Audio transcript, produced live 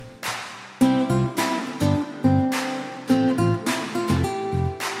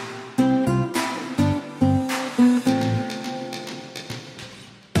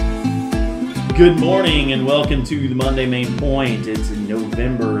Good morning and welcome to the Monday Main Point. It's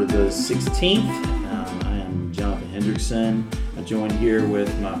November the 16th. I am Jonathan Hendrickson. I'm joined here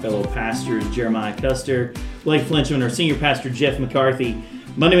with my fellow pastors, Jeremiah Custer, Blake Flinchman, our senior pastor, Jeff McCarthy.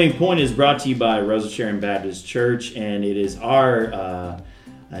 Monday Main Point is brought to you by Rosa Sharon Baptist Church, and it is where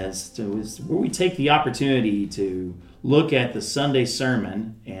we take the opportunity to look at the Sunday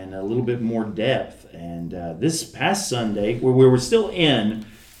sermon in a little bit more depth. And this past Sunday, where we were still in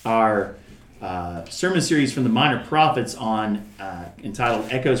our sermon series from the Minor Prophets entitled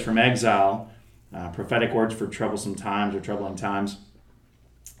Echoes from Exile, Prophetic Words for Troublesome Times or Troubling Times.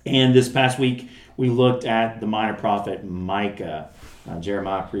 And this past week, we looked at the minor prophet Micah.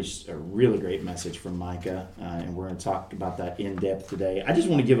 Jeremiah preached a really great message from Micah, and we're going to talk about that in depth today. I just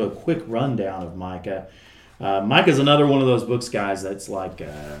want to give a quick rundown of Micah. Micah is another one of those books, guys, that's like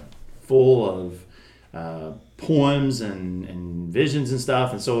full of poems and visions and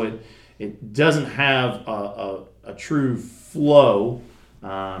stuff, and so it doesn't have a true flow,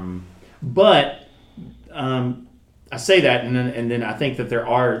 but I say that, and then I think that there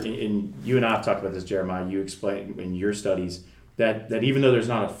are, and you and I have talked about this, Jeremiah, you explain in your studies, that even though there's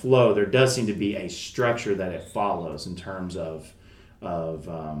not a flow, there does seem to be a structure that it follows in terms of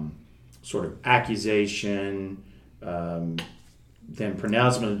sort of accusation, then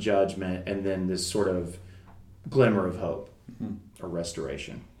pronouncement of judgment, and then this sort of glimmer of hope or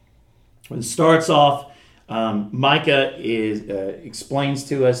restoration. When it starts off, Micah explains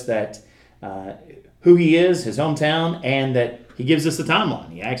to us that who he is, his hometown, and that he gives us a timeline.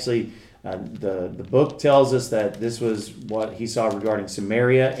 He actually, the book tells us that this was what he saw regarding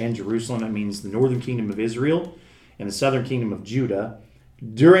Samaria and Jerusalem. It means the northern kingdom of Israel and the southern kingdom of Judah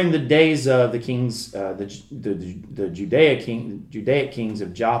during the days of the kings, the Judaic kings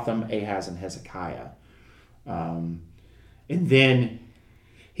of Jotham, Ahaz, and Hezekiah. And then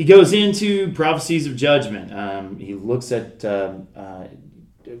he goes into prophecies of judgment. He looks at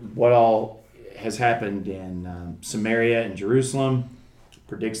what all has happened in Samaria and Jerusalem,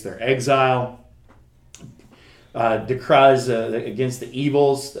 predicts their exile, decries against the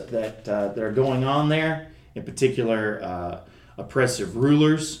evils that are going on there, in particular oppressive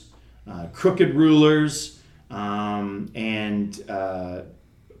rulers, crooked rulers, and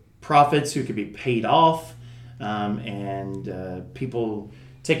prophets who could be paid off, and people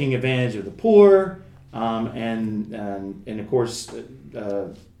taking advantage of the poor, and of course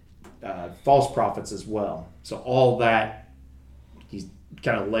false prophets as well. So all that, he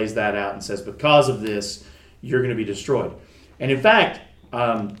kind of lays that out and says, because of this, you're going to be destroyed. And in fact,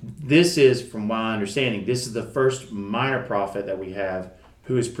 this is, from my understanding, this is the first minor prophet that we have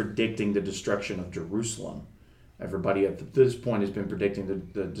who is predicting the destruction of Jerusalem. Everybody at this point has been predicting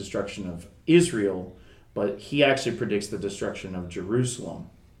the destruction of Israel, but he actually predicts the destruction of Jerusalem.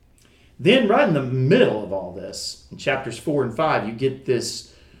 Then right in the middle of all this, in chapters 4 and 5, you get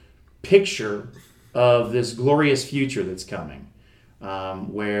this picture of this glorious future that's coming,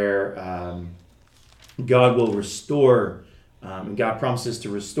 where God will restore, and God promises to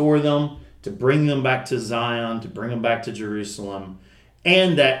restore them, to bring them back to Zion, to bring them back to Jerusalem,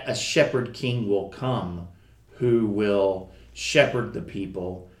 and that a shepherd king will come who will shepherd the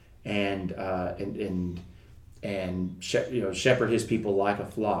people and shepherd his people like a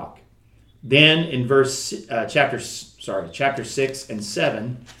flock. Then in chapter 6 and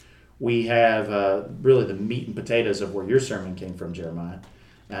 7, we have really the meat and potatoes of where your sermon came from, Jeremiah.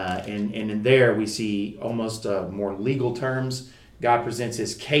 And in there we see almost more legal terms. God presents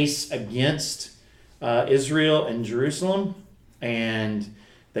his case against Israel and Jerusalem, and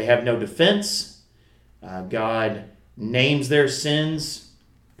they have no defense. God names their sins,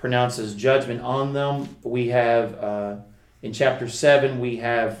 pronounces judgment on them. We have, in chapter 7, we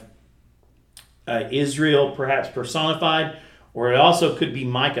have Israel perhaps personified, or it also could be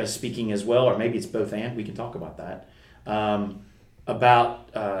Micah speaking as well, or maybe it's both and. We can talk about that.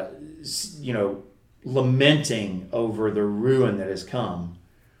 About lamenting over the ruin that has come.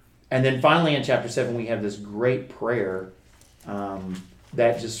 And then finally in chapter 7 we have this great prayer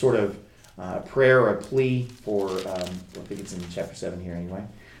that just sort of prayer or a plea for, I think it's in chapter 7 here anyway,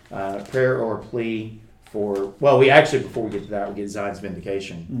 prayer or a plea for, well, we actually, before we get to that, we get Zion's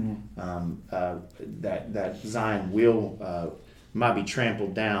vindication. That Zion might be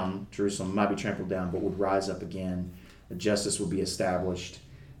trampled down, Jerusalem might be trampled down, but would rise up again. Justice would be established,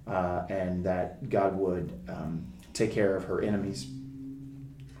 and that God would take care of her enemies.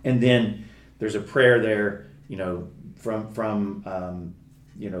 And then there's a prayer there, from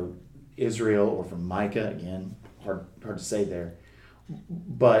Israel or from Micah. Again, hard to say there.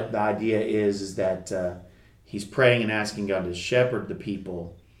 But the idea is that he's praying and asking God to shepherd the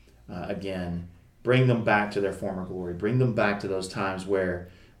people again. Bring them back to their former glory. Bring them back to those times where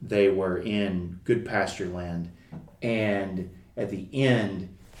they were in good pasture land. And at the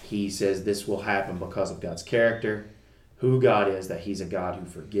end, he says this will happen because of God's character, who God is, that he's a God who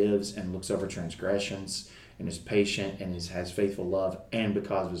forgives and looks over transgressions and is patient and has faithful love, and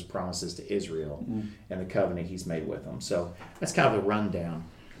because of his promises to Israel and the covenant he's made with them. So that's kind of a rundown.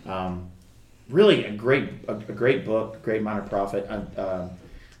 Really a great book, great minor prophet.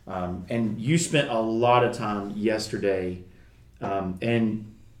 And you spent a lot of time yesterday,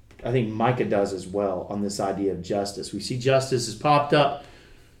 and I think Micah does as well, on this idea of justice. We see justice has popped up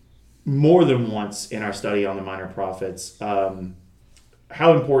more than once in our study on the minor prophets.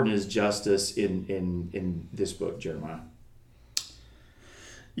 How important is justice in this book, Jeremiah?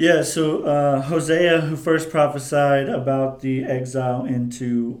 Yeah, so Hosea, who first prophesied about the exile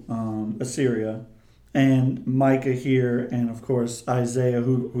into Assyria, and Micah here, and of course Isaiah,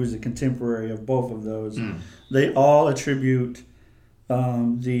 who's a contemporary of both of those, they all attribute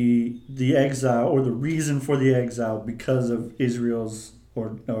the exile, or the reason for the exile, because of Israel's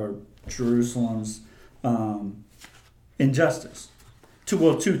or Jerusalem's injustice.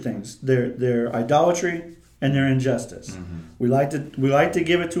 Two things: their idolatry and their injustice. We like to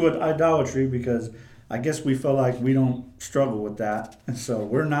give it to idolatry because I guess we feel like we don't struggle with that, and so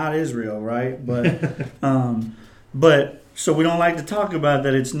we're not Israel, right? But so we don't like to talk about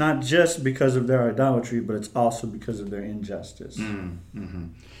that. It's not just because of their idolatry, but it's also because of their injustice.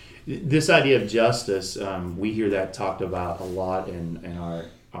 This idea of justice, we hear that talked about a lot in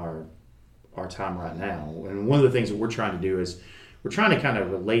our time right now. And one of the things that we're trying to do is we're trying to kind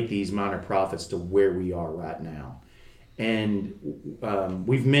of relate these minor prophets to where we are right now. And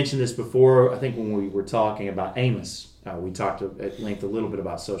we've mentioned this before. I think when we were talking about Amos, we talked at length a little bit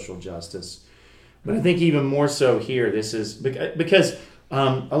about social justice. But I think even more so here, this is because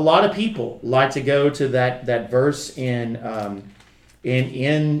a lot of people like to go to that verse in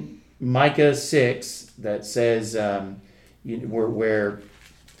Micah 6 that says where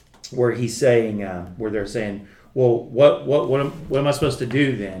he's saying where they're saying, well, what am I supposed to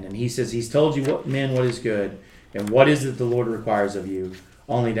do then? And he says, he's told you what is good, and what is it the Lord requires of you?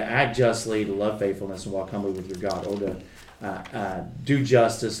 Only to act justly, to love faithfulness, and walk humbly with your God, or to do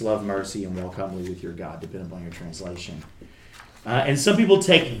justice, love mercy, and walk humbly with your God, depending upon your translation. And some people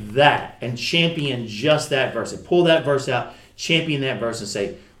take that and champion just that verse. They pull that verse out, champion that verse, and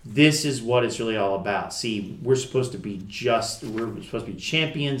say, this is what it's really all about. See, we're supposed to be just. We're supposed to be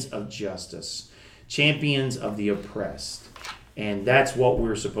champions of justice, champions of the oppressed. And that's what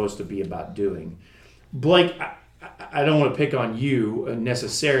we're supposed to be about doing. Blake, I don't want to pick on you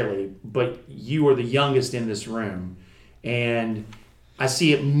necessarily, but you are the youngest in this room. And I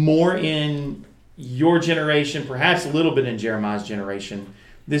see it more in your generation, perhaps a little bit in Jeremiah's generation,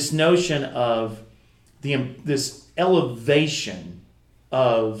 this notion of this elevation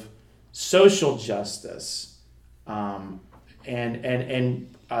of social justice, and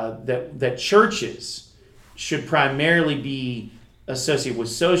that churches should primarily be associated with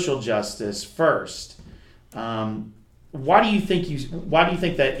social justice first. Why do you think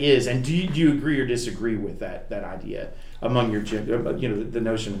that is, and do you agree or disagree with that idea among your gen? The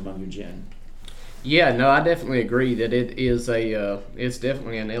notion among your gen. Yeah, no, I definitely agree that it is it's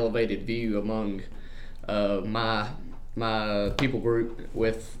definitely an elevated view among my people group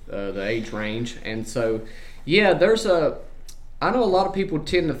with the age range, and so yeah, I know a lot of people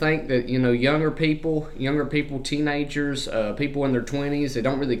tend to think that younger people, teenagers, people in their 20s, they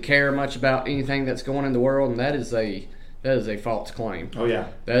don't really care much about anything that's going on in the world, and that is a false claim. Oh yeah,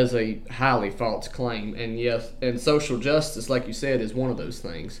 that is a highly false claim. And yes, and social justice, like you said, is one of those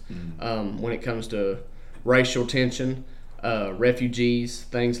things. When it comes to racial tension, refugees,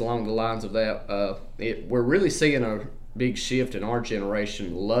 things along the lines of that, we're really seeing a big shift in our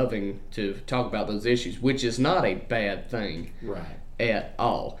generation loving to talk about those issues, which is not a bad thing at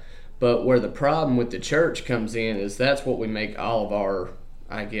all. But where the problem with the church comes in is that's what we make all of our,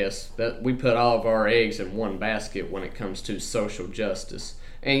 I guess, that we put all of our eggs in one basket when it comes to social justice.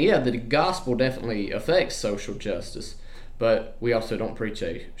 And yeah, the gospel definitely affects social justice, but we also don't preach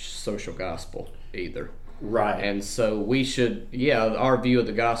a social gospel either. Right. And so we should, our view of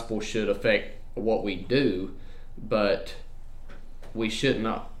the gospel should affect what we do, but we should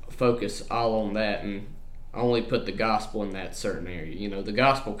not focus all on that and only put the gospel in that certain area. The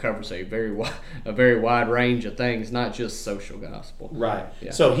gospel covers a very wide range of things, not just social gospel. Right.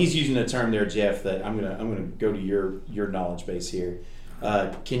 Yeah. So he's using a term there, Jeff, that I'm gonna go to your knowledge base here.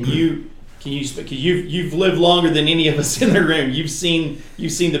 Can you you've lived longer than any of us in the room. You've seen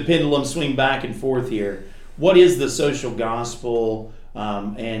the pendulum swing back and forth here. What is the social gospel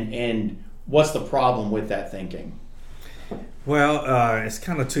And what's the problem with that thinking? Well, it's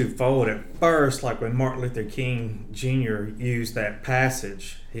kind of twofold. At first, like when Martin Luther King Jr. used that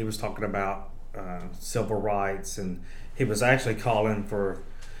passage, he was talking about civil rights, and he was actually calling for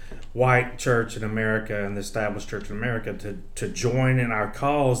white church in America and the established church in America to join in our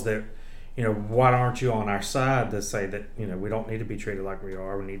cause that, why aren't you on our side to say that, we don't need to be treated like we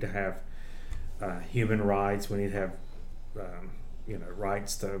are. We need to have human rights. We need to have,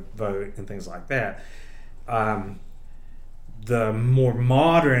 rights to vote and things like that. The more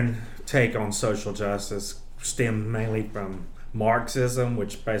modern take on social justice stemmed mainly from Marxism,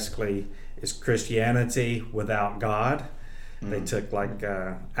 which basically is Christianity without God. They took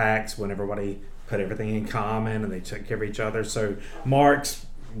Acts when everybody put everything in common and they took care of each other. So Marx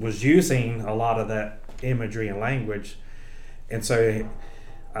was using a lot of that imagery and language. And so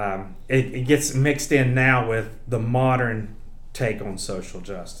it gets mixed in now with the modern take on social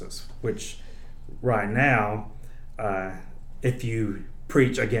justice, which right now, if you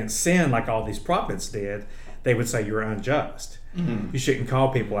preach against sin like all these prophets did, they would say you're unjust. Mm-hmm. You shouldn't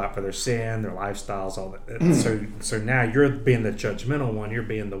call people out for their sin, their lifestyles, all that. Mm-hmm. So now you're being the judgmental one. You're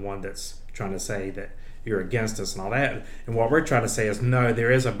being the one that's trying to say that you're against us and all that. And what we're trying to say is, no,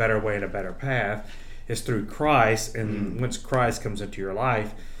 there is a better way and a better path. It's through Christ. And once Christ comes into your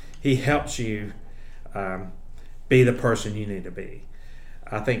life, he helps you be the person you need to be.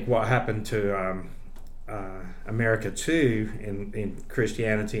 I think what happened to America too in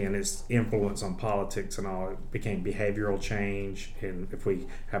Christianity and its influence on politics and all, it became behavioral change, and if we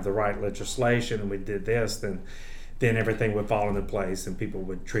have the right legislation and we did this, then everything would fall into place and people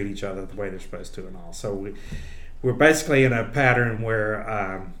would treat each other the way they're supposed to and all. So we're basically in a pattern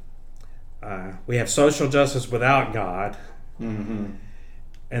where we have social justice without God, and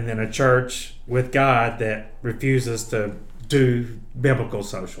then a church with God that refuses to do biblical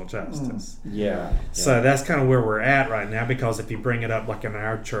social justice. Yeah. So that's kind of where we're at right now, because if you bring it up like in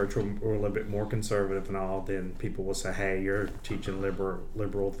our church, we're a little bit more conservative and all, then people will say, hey, you're teaching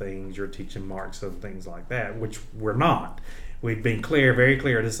liberal things, you're teaching Marxism, things like that, which we're not. We've been very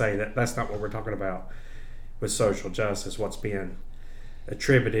clear to say that that's not what we're talking about with social justice, what's being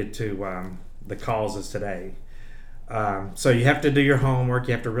attributed to the causes today. So you have to do your homework,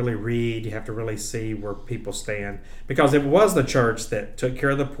 you have to really read, you have to really see where people stand. Because it was the church that took care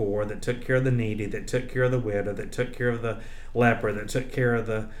of the poor, that took care of the needy, that took care of the widow, that took care of the leper, that took care of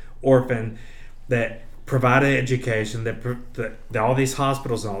the orphan, that provided education, that all these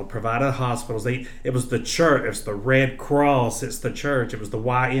hospitals and all, provided hospitals. It was the church, it was the Red Cross, it's the church, it was the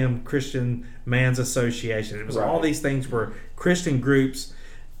YM Christian Man's Association. It was all these things were Christian groups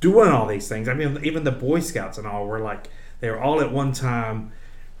doing all these things. I mean, even the Boy Scouts and all were they were all at one time.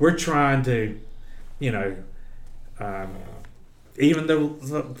 We're trying to, even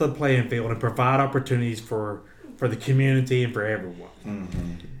the playing field and provide opportunities for the community and for everyone.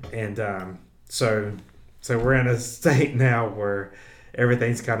 Mm-hmm. And so we're in a state now where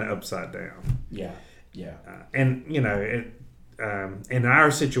everything's kind of upside down. Yeah. And in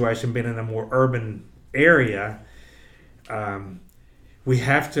our situation, being in a more urban area, we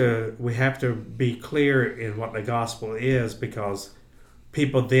have to be clear in what the gospel is, because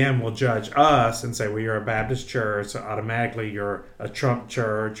people then will judge us and say, well, you're a Baptist church, so automatically you're a Trump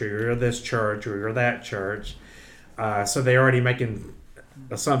church, or you're this church, or you're that church. So they're already making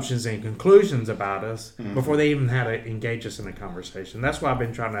assumptions and conclusions about us before they even had to engage us in a conversation. That's why I've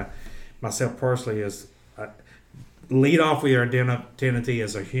been trying to, myself personally, is lead off with your identity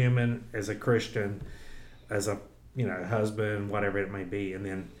as a human, as a Christian, as a husband, whatever it may be, and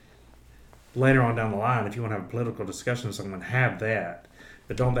then later on down the line, if you want to have a political discussion with someone, have that,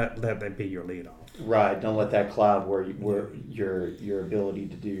 but don't let that be your lead off. Right. Don't let that cloud where your ability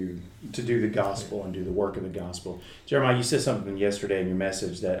to do the gospel and do the work of the gospel. Jeremiah, you said something yesterday in your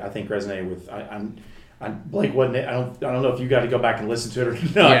message that I think resonated with. Blake wasn't. I don't know if you got to go back and listen to it or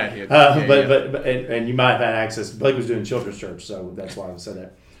not. But you might have had access. Blake was doing children's church, so that's why I said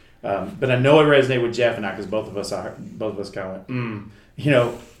that. But I know it resonated with Jeff and I, because both of us kind of went,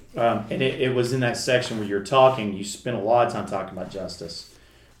 and it was in that section where you're talking. You spent a lot of time talking about justice,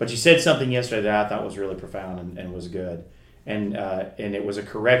 but you said something yesterday that I thought was really profound and was good, and it was a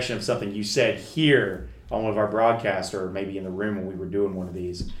correction of something you said here on one of our broadcasts, or maybe in the room when we were doing one of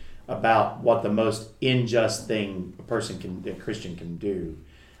these, about what the most unjust thing a Christian can do.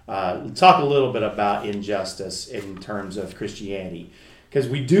 Talk a little bit about injustice in terms of Christianity. Because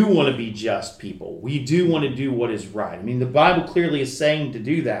we do want to be just people. We do want to do what is right. I mean, the Bible clearly is saying to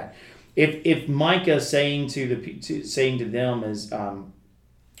do that. If Micah is saying to them is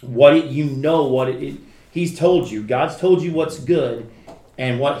he's told you, God's told you what's good,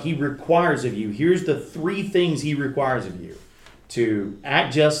 and what he requires of you. Here's the 3 things he requires of you: to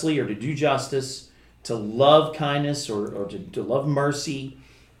act justly or to do justice, to love kindness or to love mercy,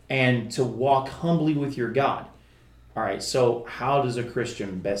 and to walk humbly with your God. All right, so how does a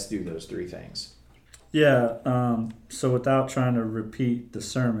Christian best do those 3 things? Yeah, so without trying to repeat the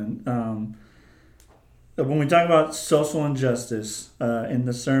sermon, when we talk about social injustice in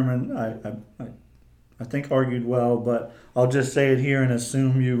the sermon, I think argued well, but I'll just say it here and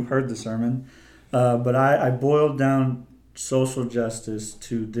assume you heard the sermon. But I boiled down social justice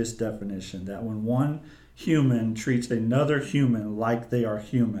to this definition, that when one human treats another human like they are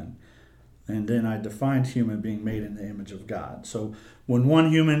human, and then I defined human being made in the image of God. So when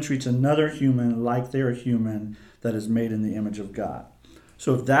one human treats another human like they are human, that is made in the image of God.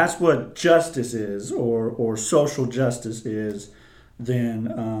 So if that's what justice is, or social justice is,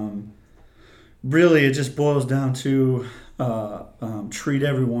 then really it just boils down to treat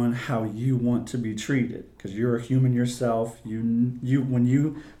everyone how you want to be treated, because you're a human yourself. You when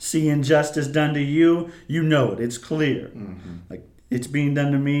you see injustice done to you, you know it. It's clear. Mm-hmm. Like, it's being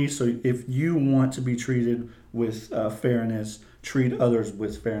done to me. So if you want to be treated with fairness, treat others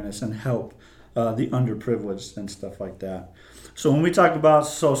with fairness and help the underprivileged and stuff like that. So when we talk about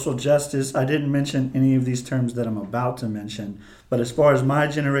social justice, I didn't mention any of these terms that I'm about to mention, but as far as my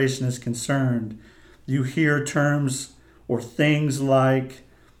generation is concerned, you hear terms or things like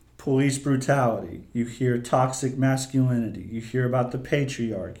police brutality, you hear toxic masculinity, you hear about the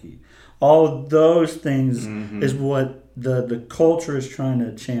patriarchy. All of those things is what the culture is trying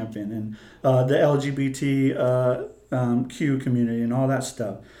to champion, and the LGBTQ community and all that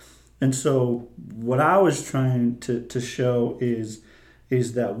stuff. And so what I was trying to show is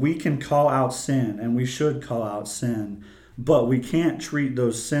that we can call out sin, and we should call out sin, but we can't treat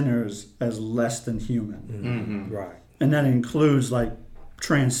those sinners as less than human. Mm-hmm. Right. And that includes like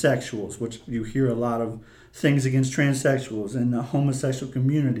transsexuals, which you hear a lot of things against transsexuals and the homosexual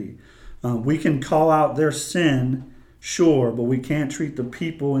community. We can call out their sin, sure, but we can't treat the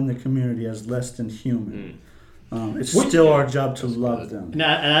people in the community as less than human. It's still our job to love them.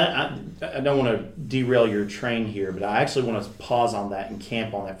 Now, I don't want to derail your train here, but I actually want to pause on that and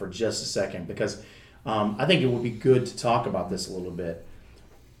camp on that for just a second, because I think it would be good to talk about this a little bit.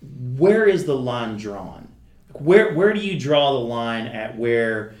 Where is the line drawn? Where do you draw the line at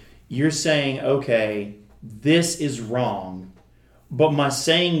where you're saying, okay, this is wrong, but my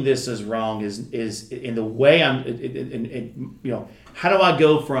saying this is wrong is in the way how do I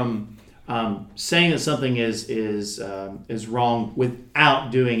go from saying that something is wrong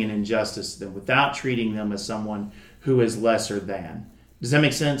without doing an injustice to them, without treating them as someone who is lesser than? Does that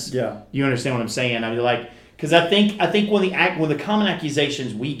make sense? Yeah. You understand what I'm saying? I mean, like, because I think when the common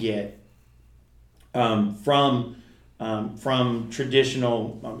accusations we get from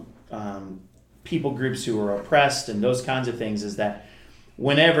traditional people groups who are oppressed and those kinds of things is that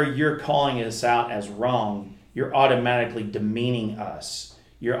whenever you're calling us out as wrong, you're automatically demeaning us.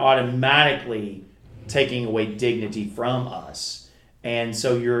 You're automatically taking away dignity from us, and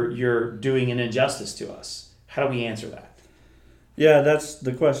so you're doing an injustice to us. How do we answer that? Yeah, that's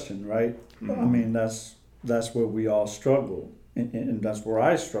the question, right? Mm-hmm. I mean, that's where we all struggle, and that's where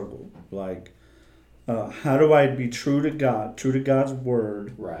I struggle. Like, how do I be true to God, true to God's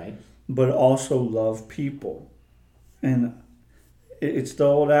word, right, but also love people? And it's the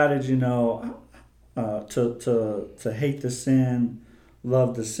old adage, to hate the sin,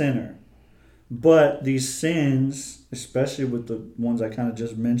 love the sinner. But these sins, especially with the ones I kind of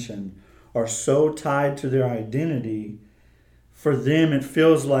just mentioned, are so tied to their identity. For them, it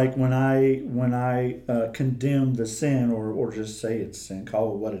feels like when I condemn the sin, or just say it's sin,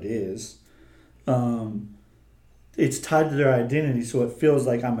 call it what it is, it's tied to their identity, so it feels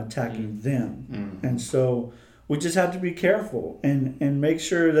like I'm attacking them. Mm-hmm. And so we just have to be careful and make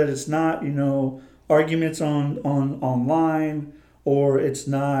sure that it's not, arguments on online, or it's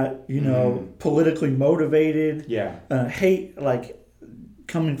not, politically motivated. Yeah. Hate, like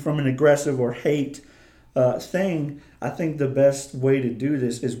coming from an aggressive or hate thing. I think the best way to do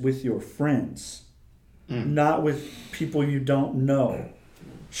this is with your friends, not with people you don't know.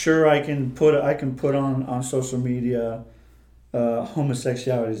 Sure, I can put on social media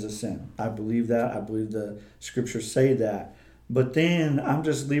homosexuality is a sin. I believe that. I believe the scriptures say that. But then I'm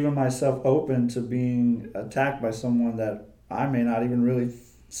just leaving myself open to being attacked by someone that I may not even really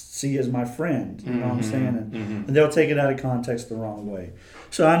see as my friend. You know what I'm saying? And they'll take it out of context the wrong way.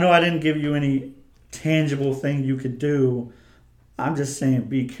 So I know I didn't give you any tangible thing you could do. I'm just saying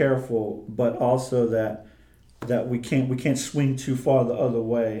be careful, but also that we can't swing too far the other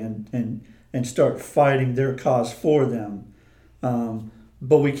way and start fighting their cause for them.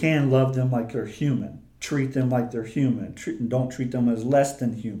 but we can love them like they're human. Treat them like they're human. Don't treat them as less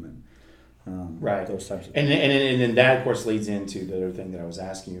than human. Right. Those types of and then that, of course, leads into the other thing that I was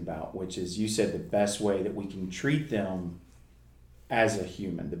asking you about, which is you said the best way that we can treat them as a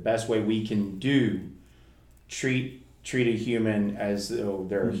human, the best way we can treat a human as though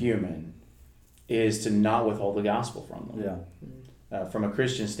they're a human, is to not withhold the gospel from them. Yeah. From a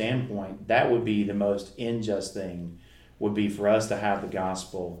Christian standpoint, that would be the most unjust thing, would be for us to have the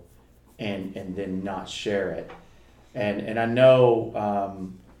gospel and then not share it. And I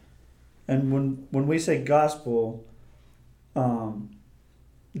know... and when we say gospel,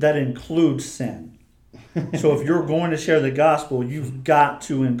 that includes sin. So if you're going to share the gospel, you've got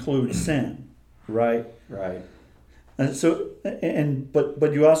to include sin, right? Right. And so,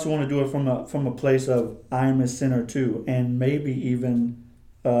 but you also want to do it from a place of I'm a sinner too, and maybe even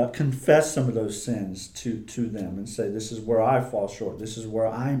confess some of those sins to them and say, this is where I fall short. This is where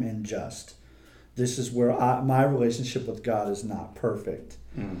I'm unjust. This is where my relationship with God is not perfect.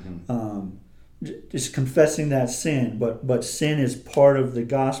 Mm-hmm. Just confessing that sin, but sin is part of the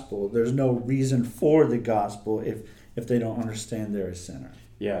gospel. There's no reason for the gospel if they don't understand they're a sinner.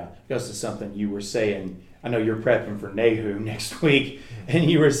 Yeah, goes to something you were saying. I know you're prepping for Nahum next week, and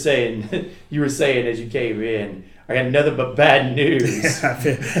you were saying as you came in, I got nothing but bad news. Yeah,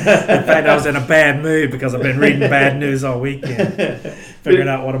 in fact, I was in a bad mood because I've been reading bad news all weekend, figuring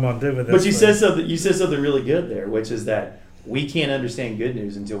out what I'm going to do with this. But you said something. You said something really good there, which is that we can't understand good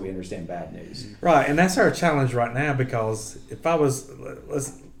news until we understand bad news. Right, and that's our challenge right now, because if I was,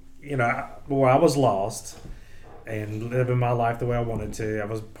 I was lost and living my life the way I wanted to, I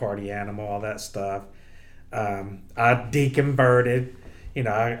was a party animal, all that stuff. I deconverted.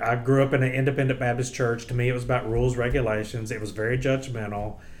 I grew up in an independent Baptist church. To me, it was about rules, regulations. It was very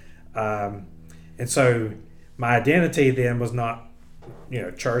judgmental. And so my identity then was not,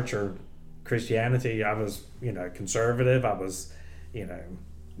 church or Christianity. I was, conservative. I was,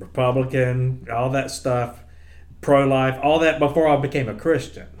 Republican, all that stuff, pro-life, all that before I became a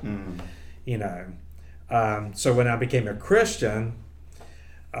Christian. So when I became a Christian,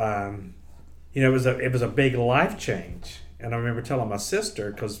 it was a big life change. And I remember telling my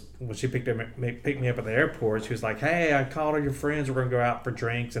sister, because when she picked me up at the airport, she was like, "Hey, I called all your friends. We're going to go out for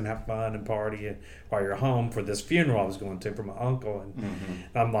drinks and have fun and party while you're home for this funeral I was going to for my uncle." And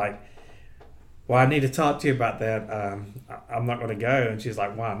I'm like, "Well, I need to talk to you about that. I'm not going to go." And she's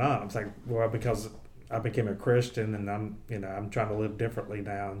like, "Why not?" I was like, "Well, because I became a Christian and I'm trying to live differently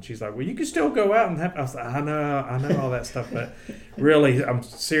now." And she's like, "Well, you can still go out and have." I was like, I know all that stuff, but really, I'm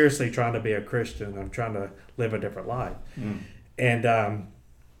seriously trying to be a Christian. I'm trying to live a different life. And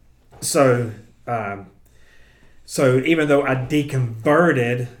so even though I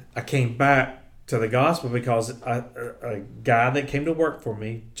deconverted, I came back to the gospel because a guy that came to work for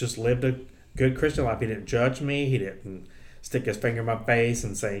me just lived a good Christian life. He didn't judge me. He didn't stick his finger in my face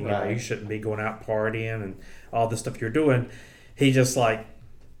and say, you shouldn't be going out partying and all this stuff you're doing. He just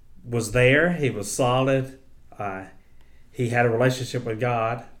was there. He was solid. He had a relationship with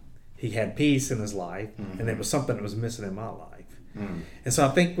God. He had peace in his life, and it was something that was missing in my life. And so I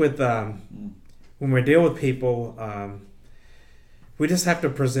think with when we deal with people, we just have to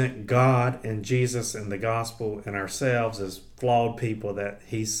present God and Jesus and the gospel and ourselves as flawed people that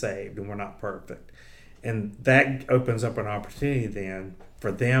He's saved, and we're not perfect. And that opens up an opportunity then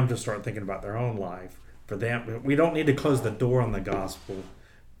for them to start thinking about their own life. For them, we don't need to close the door on the gospel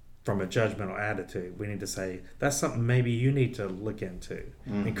from a judgmental attitude. We need to say, that's something maybe you need to look into.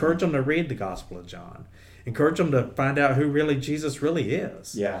 Encourage them to read the Gospel of John. Encourage them to find out who really Jesus really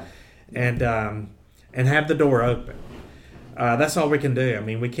is. Yeah. And have the door open. That's all we can do. I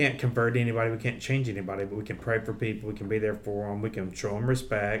mean, we can't convert anybody. We can't change anybody, but we can pray for people. We can be there for them. We can show them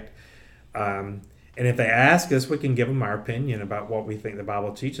respect. And if they ask us, we can give them our opinion about what we think the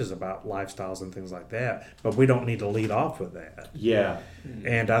Bible teaches about lifestyles and things like that. But we don't need to lead off with that. Yeah.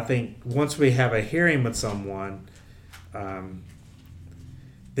 And I think once we have a hearing with someone,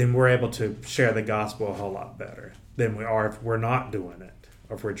 then we're able to share the gospel a whole lot better than we are if we're not doing it,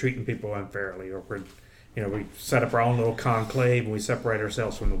 or if we're treating people unfairly, or if we set up our own little conclave and we separate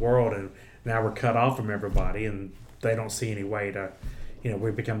ourselves from the world, and now we're cut off from everybody, and they don't see any way to.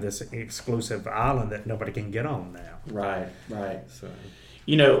 We become this exclusive island that nobody can get on now. Right. So,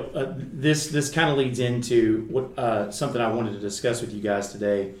 this kind of leads into what something I wanted to discuss with you guys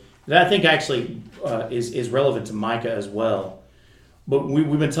today that I think actually is relevant to Micah as well. But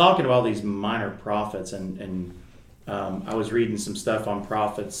we've been talking about these minor prophets, and I was reading some stuff on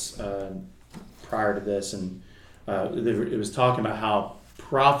prophets prior to this, and it was talking about how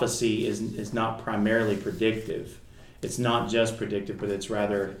prophecy is not primarily predictive. it's not just predictive, but it's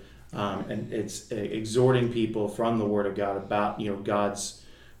rather and it's exhorting people from the Word of God about God's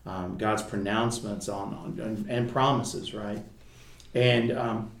pronouncements on and promises, right?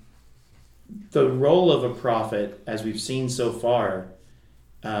 And the role of a prophet, as we've seen so far,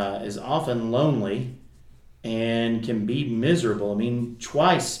 is often lonely and can be miserable. I mean,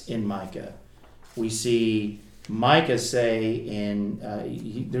 twice in Micah, we see Micah say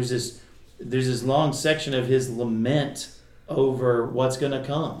there's this long section of his lament over what's going to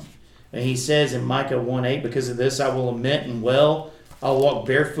come. And he says in Micah 1:8, because of this I will lament and wail. I'll walk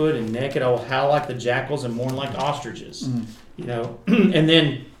barefoot and naked. I will howl like the jackals and mourn like ostriches. And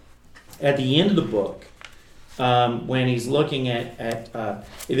then at the end of the book, when he's looking at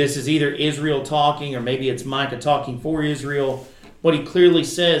this is either Israel talking or maybe it's Micah talking for Israel, what he clearly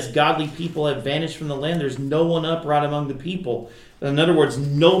says, godly people have vanished from the land. There's no one upright among the people. In other words,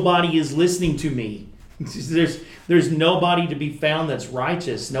 nobody is listening to me. There's nobody to be found that's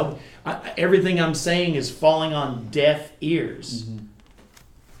righteous. Everything I'm saying is falling on deaf ears. Mm-hmm.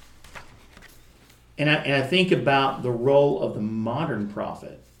 And I think about the role of the modern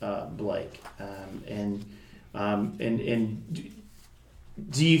prophet, Blake. And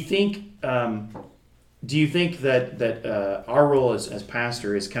do you think that our role as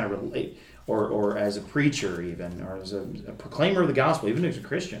pastor is kind of relate, or as a preacher even, or as a proclaimer of the gospel, even as a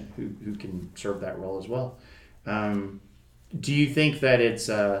Christian who can serve that role as well? Do you think that it's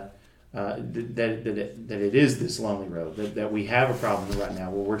that it is this lonely road, that we have a problem right now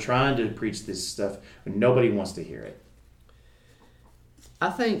where we're trying to preach this stuff and nobody wants to hear it? I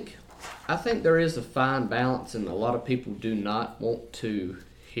think there is a fine balance, and a lot of people do not want to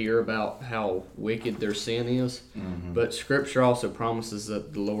hear about how wicked their sin is. Mm-hmm. But Scripture also promises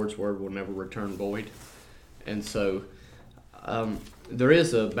that the Lord's word will never return void. And so there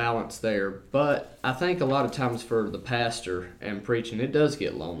is a balance there. But I think a lot of times for the pastor and preaching, it does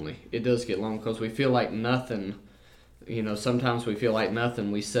get lonely. It does get lonely because we feel like nothing, sometimes we feel like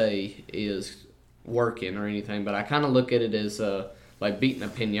nothing we say is working or anything. But I kind of look at it as like beating a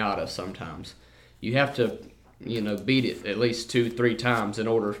piñata sometimes. You have to beat it at least 2-3 times in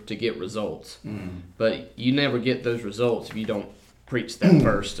order to get results. Mm. But you never get those results if you don't preach that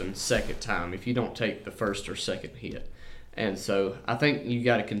first and second time, if you don't take the first or second hit. And so I think you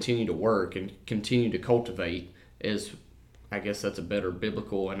got to continue to work and continue to cultivate. I guess that's a better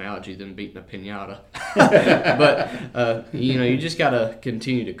biblical analogy than beating a piñata. But you just got to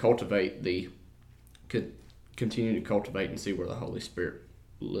continue to cultivate and see where the Holy Spirit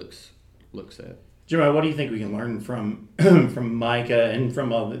looks at. Jeremiah, what do you think we can learn from Micah and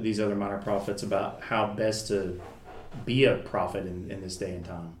from all these other minor prophets about how best to be a prophet in this day and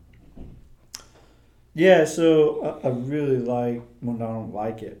time? Yeah, so I really I don't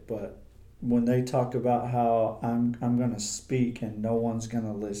like it, but when they talk about how I'm going to speak and no one's going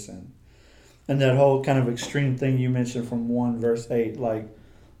to listen, and that whole kind of extreme thing you mentioned from 1 verse 8, like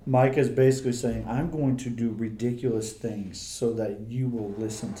Micah's basically saying, I'm going to do ridiculous things so that you will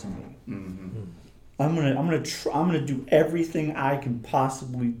listen to me. Mm-hmm. I'm gonna do everything I can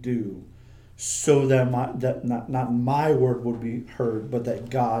possibly do so that not my word will be heard, but that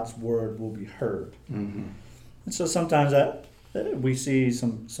God's word will be heard. Mm-hmm. And so sometimes we see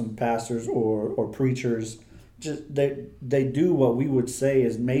some pastors or preachers just they do what we would say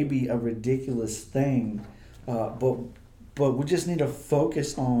is maybe a ridiculous thing, but we just need to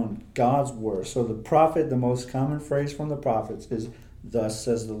focus on God's word. So the most common phrase from the prophets is, "Thus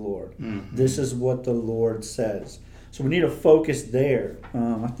says the Lord." Mm-hmm. This is what the Lord says. So we need to focus there.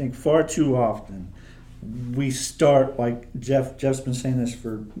 I think far too often we start, like Jeff's been saying this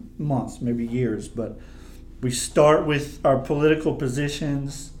for months, maybe years, but we start with our political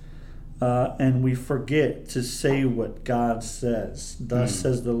positions and we forget to say what God says. Thus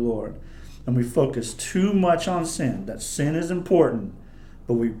says the Lord. And we focus too much on sin. That sin is important,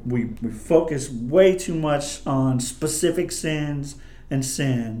 but we focus way too much on specific sins and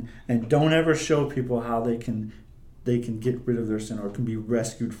sin, and don't ever show people how they can get rid of their sin or can be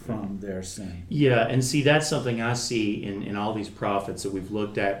rescued from their sin. Yeah, and see, that's something I see in all these prophets that we've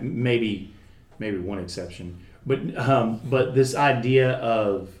looked at. Maybe one exception, but this idea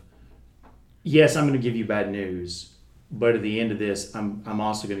of, yes, I'm going to give you bad news, but at the end of this, I'm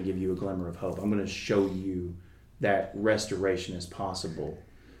also going to give you a glimmer of hope. I'm going to show you that restoration is possible.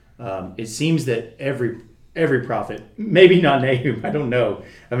 It seems that every prophet, maybe not Nahum, I don't know.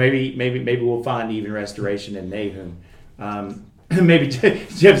 Maybe we'll find even restoration in Nahum. Maybe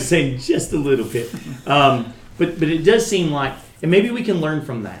Jeff's saying just a little bit. But it does seem like, and maybe we can learn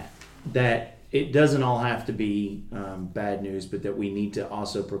from that it doesn't all have to be bad news, but that we need to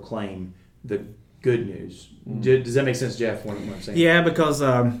also proclaim the good news. Does that make sense, Jeff, what I'm saying? Yeah, because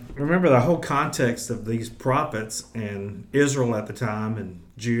remember the whole context of these prophets and Israel at the time and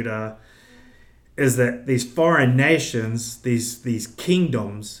Judah is that these foreign nations, these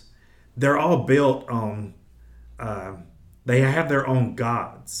kingdoms, they're all built on, they have their own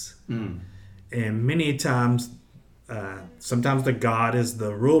gods. And many times, sometimes the god is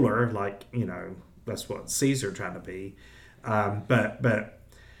the ruler, like, that's what Caesar tried to be. But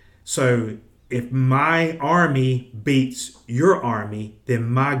so if my army beats your army, then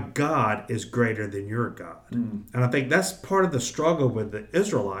my God is greater than your God. And I think that's part of the struggle with the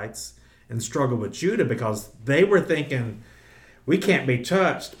Israelites and the struggle with Judah, because they were thinking, we can't be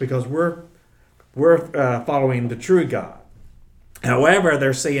touched because we're following the true God. However,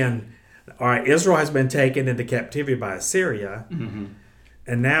 they're seeing, all right, Israel has been taken into captivity by Assyria,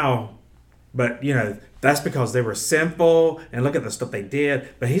 and now, but that's because they were sinful, and look at the stuff they did.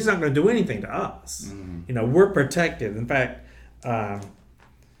 But he's not going to do anything to us. We're protected. In fact, that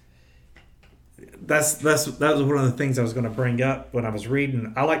was one of the things I was going to bring up when I was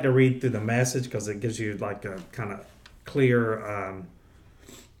reading. I like to read through the Message because it gives you like a kind of clear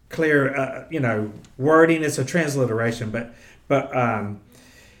wording. It's a transliteration, but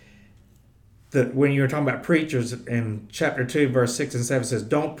when you were talking about preachers in chapter 2, verse 6 and 7 says,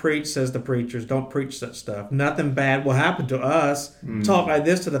 don't preach, says the preachers, don't preach such stuff. Nothing bad will happen to us. Talk like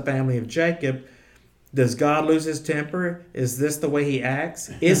this to the family of Jacob. Does God lose his temper? Is this the way he acts?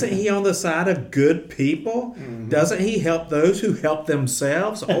 Isn't he on the side of good people? Doesn't he help those who help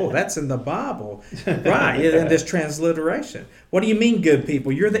themselves? Oh, that's in the Bible. Right, in this transliteration. What do you mean good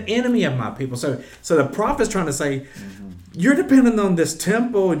people? You're the enemy of my people. So the prophet's trying to say, you're dependent on this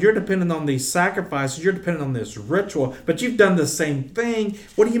temple, and you're dependent on these sacrifices, you're dependent on this ritual, but you've done the same thing.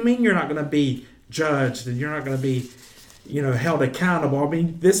 What do you mean you're not going to be judged and you're not going to be, held accountable? I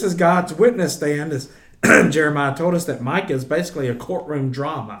mean, this is God's witness stand. As Jeremiah told us that Micah is basically a courtroom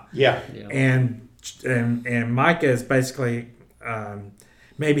drama. Yeah. And Micah is basically,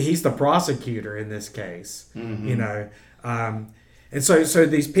 maybe he's the prosecutor in this case, and so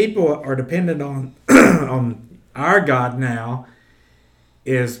these people are dependent on on our God now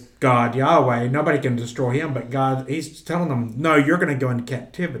is God Yahweh. Nobody can destroy him, but God, he's telling them, no, you're going to go into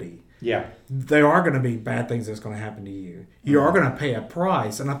captivity. Yeah. There are going to be bad things that's going to happen to you. You are going to pay a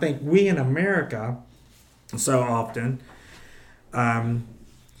price. And I think we in America, so often,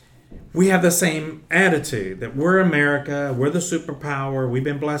 we have the same attitude that we're America, we're the superpower, we've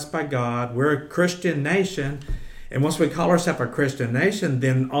been blessed by God, we're a Christian nation. And once we call ourselves a Christian nation,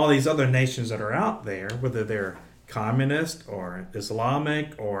 then all these other nations that are out there, whether they're communist or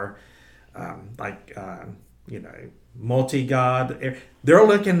Islamic or multi-God, they're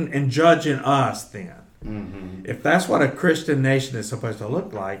looking and judging us then. If that's what a Christian nation is supposed to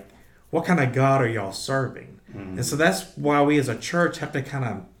look like, what kind of God are y'all serving? And so that's why we as a church have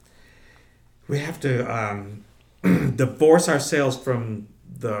to divorce ourselves from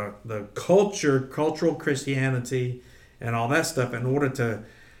the cultural Christianity and all that stuff in order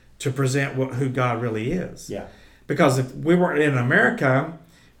to present who God really is. Yeah. Because if we weren't in America,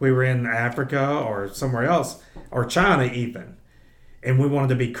 we were in Africa or somewhere else, or China even, and we wanted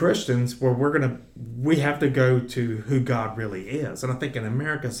to be Christians, where we have to go to who God really is. And I think in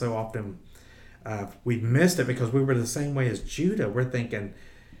America so often we've missed it because we were the same way as Judah. We're thinking,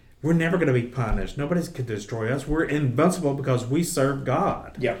 we're never going to be punished. Nobody can destroy us. We're invincible because we serve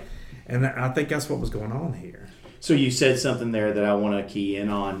God. Yeah. And I think that's what was going on here. So you said something there that I want to key in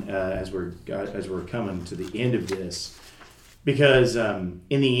on as we're coming to the end of this, because in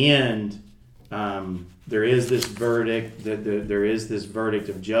the end, there is this verdict there is this verdict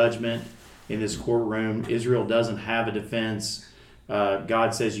of judgment in this courtroom. Israel doesn't have a defense.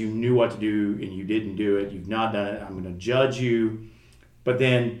 God says you knew what to do and you didn't do it. You've not done it. I'm going to judge you. But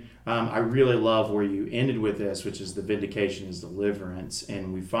then I really love where you ended with this, which is the vindication is deliverance.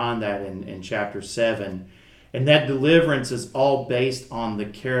 And we find that in chapter 7. And that deliverance is all based on the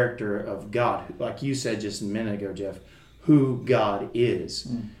character of God. Like you said just a minute ago, Jeff, who God is,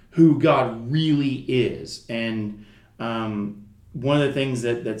 who God really is. And one of the things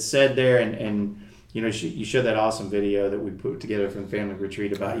that's said there, and you showed that awesome video that we put together from the family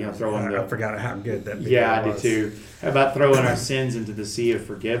retreat about, throwing I forgot how good that video was. I did too. About throwing our sins into the sea of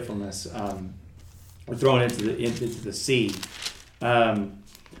forgetfulness, or throwing it into the sea.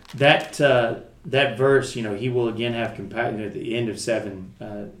 That verse, he will again have compassion at the end of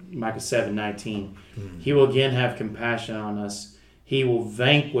Micah 7:19. He will again have compassion on us. He will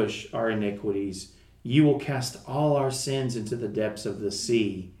vanquish our iniquities. You will cast all our sins into the depths of the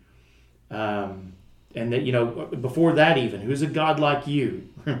sea. And that, before that even, who's a God like you?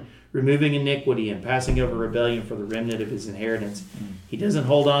 removing iniquity and passing over rebellion for the remnant of his inheritance. He doesn't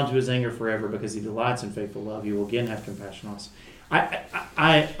hold on to his anger forever because he delights in faithful love. He will again have compassion on us.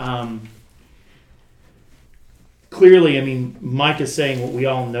 Clearly, I mean, Mike is saying what we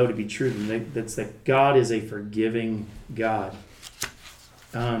all know to be true. That's that God is a forgiving God.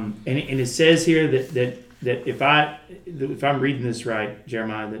 And it says here that if I'm reading this right,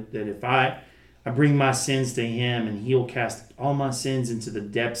 Jeremiah, that if I bring my sins to him and he'll cast all my sins into the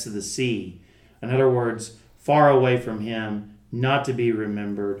depths of the sea. In other words, far away from him, not to be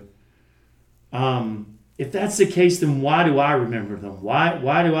remembered. If that's the case, then why do I remember them? Why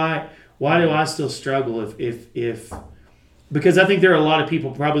do I still struggle if because I think there are a lot of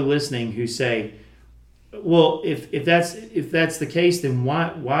people probably listening who say, well, if that's the case, then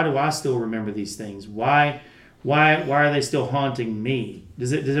why do I still remember these things? Why are they still haunting me?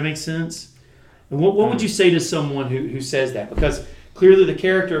 Does it make sense? And what would you say to someone who says that? Because clearly the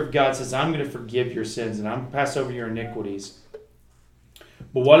character of God says, I'm going to forgive your sins and I'm going to pass over your iniquities.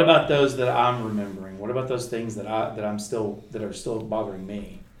 But what about those that I'm remembering? What about those things that are still bothering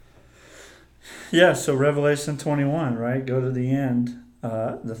me? Yeah, so Revelation 21, right? Go to the end,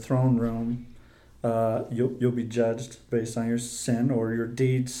 the throne room. You'll be judged based on your sin or your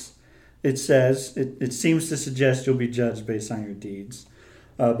deeds. It says, it seems to suggest you'll be judged based on your deeds.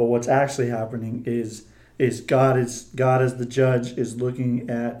 But what's actually happening is God as the judge is looking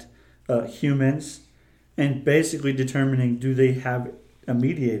at humans and basically determining, do they have a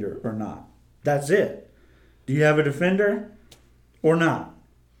mediator or not? That's it. Do you have a defender or not?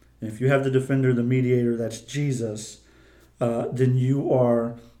 And if you have the defender, the mediator, that's Jesus, then you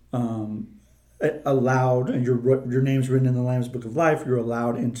are allowed, and your name's written in the Lamb's Book of Life, you're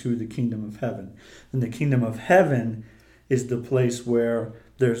allowed into the kingdom of heaven. And the kingdom of heaven is the place where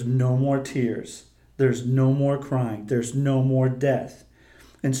there's no more tears, there's no more crying, there's no more death.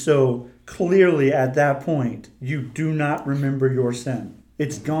 And so clearly at that point, you do not remember your sin.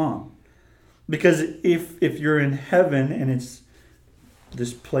 It's gone. Because if you're in heaven and it's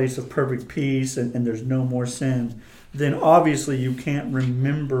this place of perfect peace and there's no more sin, then obviously you can't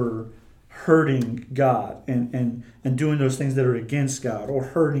remember hurting God and doing those things that are against God or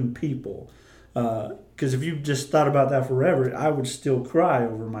hurting people. Because if you just thought about that forever, I would still cry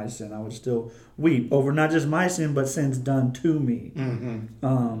over my sin. I would still weep over not just my sin, but sins done to me.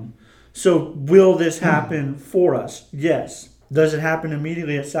 Mm-hmm. So will this happen for us? Yes. Does it happen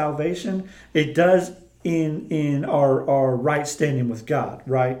immediately at salvation? It does in our right standing with God,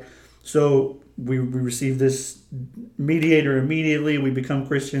 right? So we receive this mediator immediately. We become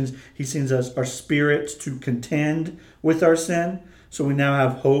Christians. He sends us our spirits to contend with our sin. So we now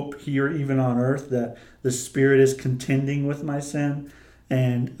have hope here, even on earth, that the Spirit is contending with my sin.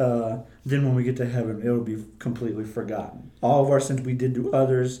 And then when we get to heaven, it'll be completely forgotten. All of our sins we did to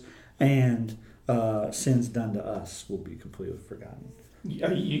others and sins done to us will be completely forgotten.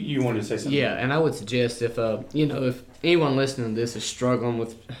 You wanted to say something? Yeah, and I would suggest if anyone listening to this is struggling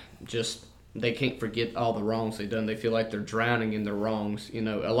with just they can't forget all the wrongs they've done, they feel like they're drowning in their wrongs. A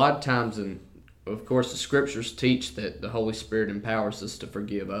lot of times, and of course the scriptures teach that the Holy Spirit empowers us to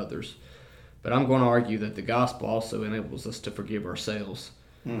forgive others. But I'm going to argue that the gospel also enables us to forgive ourselves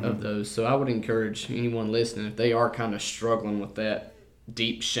of those. So I would encourage anyone listening, if they are kind of struggling with that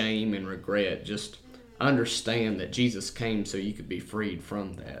deep shame and regret, just understand that Jesus came so you could be freed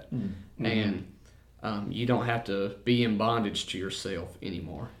from that. Mm-hmm. And you don't have to be in bondage to yourself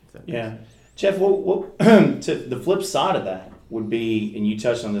anymore. Yeah. Jeff, what to the flip side of that would be, and you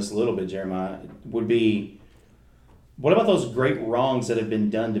touched on this a little bit, Jeremiah, would be, what about those great wrongs that have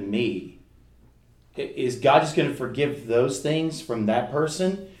been done to me? Is God just going to forgive those things from that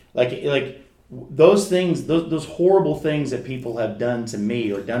person? Like those things, those horrible things that people have done to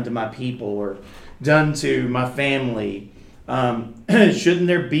me or done to my people or done to my family, shouldn't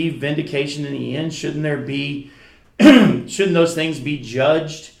there be vindication in the end? Shouldn't those things be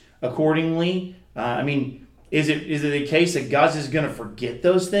judged accordingly? Is it the case that God's just going to forget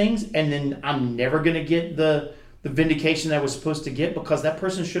those things and then I'm never going to get the vindication that I was supposed to get because that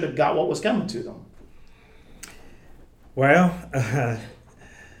person should have got what was coming to them? Well,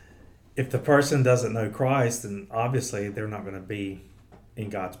 if the person doesn't know Christ, then obviously they're not going to be in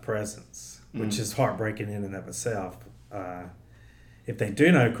God's presence, which is heartbreaking in and of itself. If they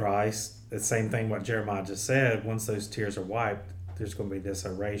do know Christ, the same thing what Jeremiah just said, once those tears are wiped, there's going to be this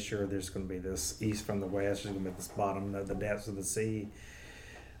erasure, there's going to be this east from the west, there's going to be this bottom of the depths of the sea,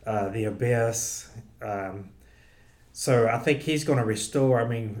 the abyss. So I think he's going to restore.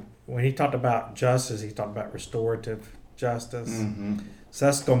 When he talked about justice, he talked about restorative justice. Mm-hmm. So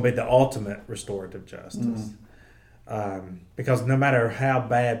that's going to be the ultimate restorative justice. Because no matter how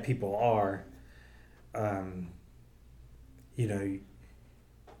bad people are,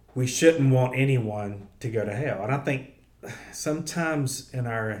 we shouldn't want anyone to go to hell. And I think sometimes in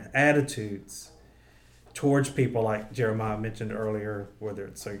our attitudes towards people, like Jeremiah mentioned earlier, whether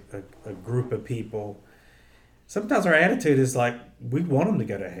it's a group of people, sometimes our attitude is like, we want them to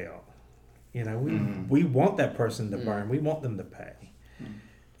go to hell. We want that person to burn. We want them to pay.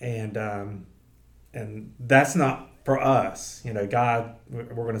 And that's not for us. God, we're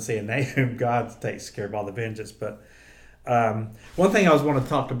going to see in Nahum, God takes care of all the vengeance. But one thing I was wanting to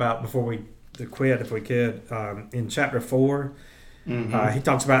talk about before we quit, if we could, in chapter 4, he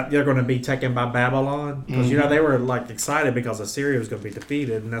talks about they're going to be taken by Babylon. Because, they were like excited because Assyria was going to be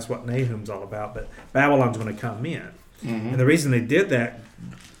defeated, and that's what Nahum's all about. But Babylon's going to come in. And the reason they did that,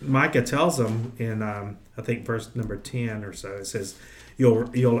 Micah tells them in, I think, verse number 10 or so, it says,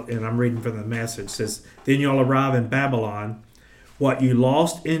 you'll and I'm reading from the Message, it says, then you'll arrive in Babylon. What you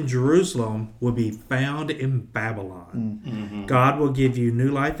lost in Jerusalem will be found in Babylon. God will give you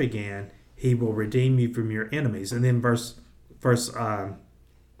new life again. He will redeem you from your enemies. And then verse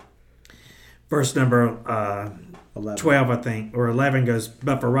number 12, I think, or 11 goes,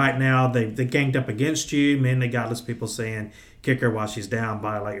 but for right now, they ganged up against you, men and godless people saying, kick her while she's down,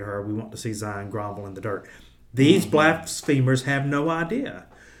 violate her. We want to see Zion grovel in the dirt. These blasphemers have no idea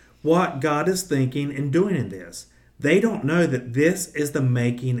what God is thinking and doing in this. They don't know that this is the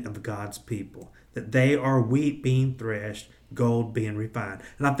making of God's people, that they are wheat being threshed, gold being refined.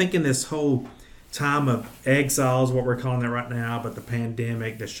 And I think in this whole time of exiles, what we're calling it right now, but the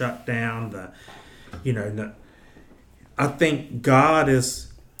pandemic, the shutdown, I think God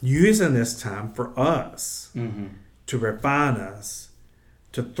is using this time for us to refine us,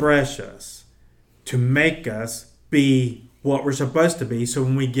 to thresh us, to make us be what we're supposed to be. So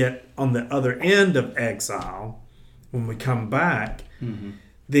when we get on the other end of exile, when we come back,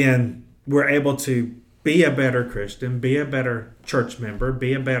 then we're able to be a better Christian, be a better church member,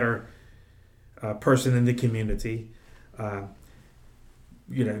 be a better person in the community. Go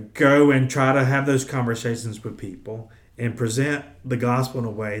and try to have those conversations with people and present the gospel in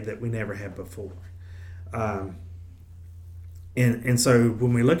a way that we never had before. And so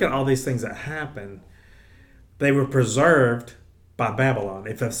when we look at all these things that happened, they were preserved by Babylon.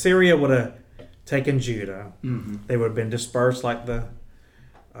 If Assyria would have taken Judah, they would have been dispersed like the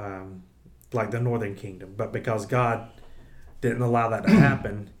northern kingdom. But because God didn't allow that to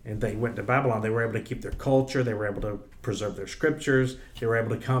happen, and they went to Babylon, they were able to keep their culture, they were able to preserve their scriptures, they were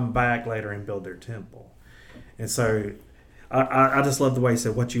able to come back later and build their temple. And so I just love the way he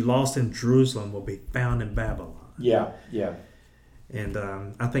said, what you lost in Jerusalem will be found in Babylon. Yeah. And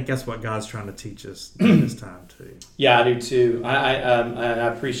I think that's what God's trying to teach us during this time too. Yeah, I do too. I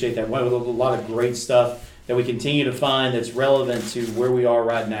appreciate that. A lot of great stuff that we continue to find that's relevant to where we are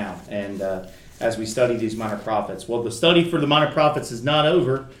right now. And as we study these minor prophets. Well, the study for the minor prophets is not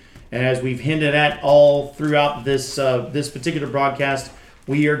over. And as we've hinted at all throughout this particular broadcast,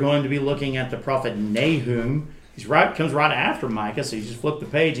 we are going to be looking at the prophet Nahum. Comes right after Micah, so you just flip the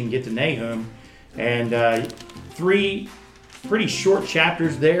page and get to Nahum. And 3 pretty short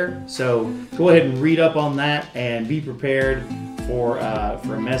chapters there. So go ahead and read up on that and be prepared for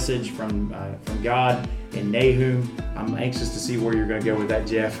a message from God in Nahum. I'm anxious to see where you're going to go with that,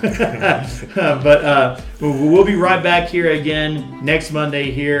 Jeff. But we'll be right back here again next Monday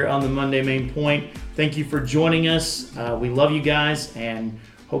here on the Monday Main Point. Thank you for joining us. We love you guys and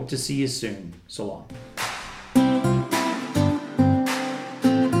hope to see you soon. So long.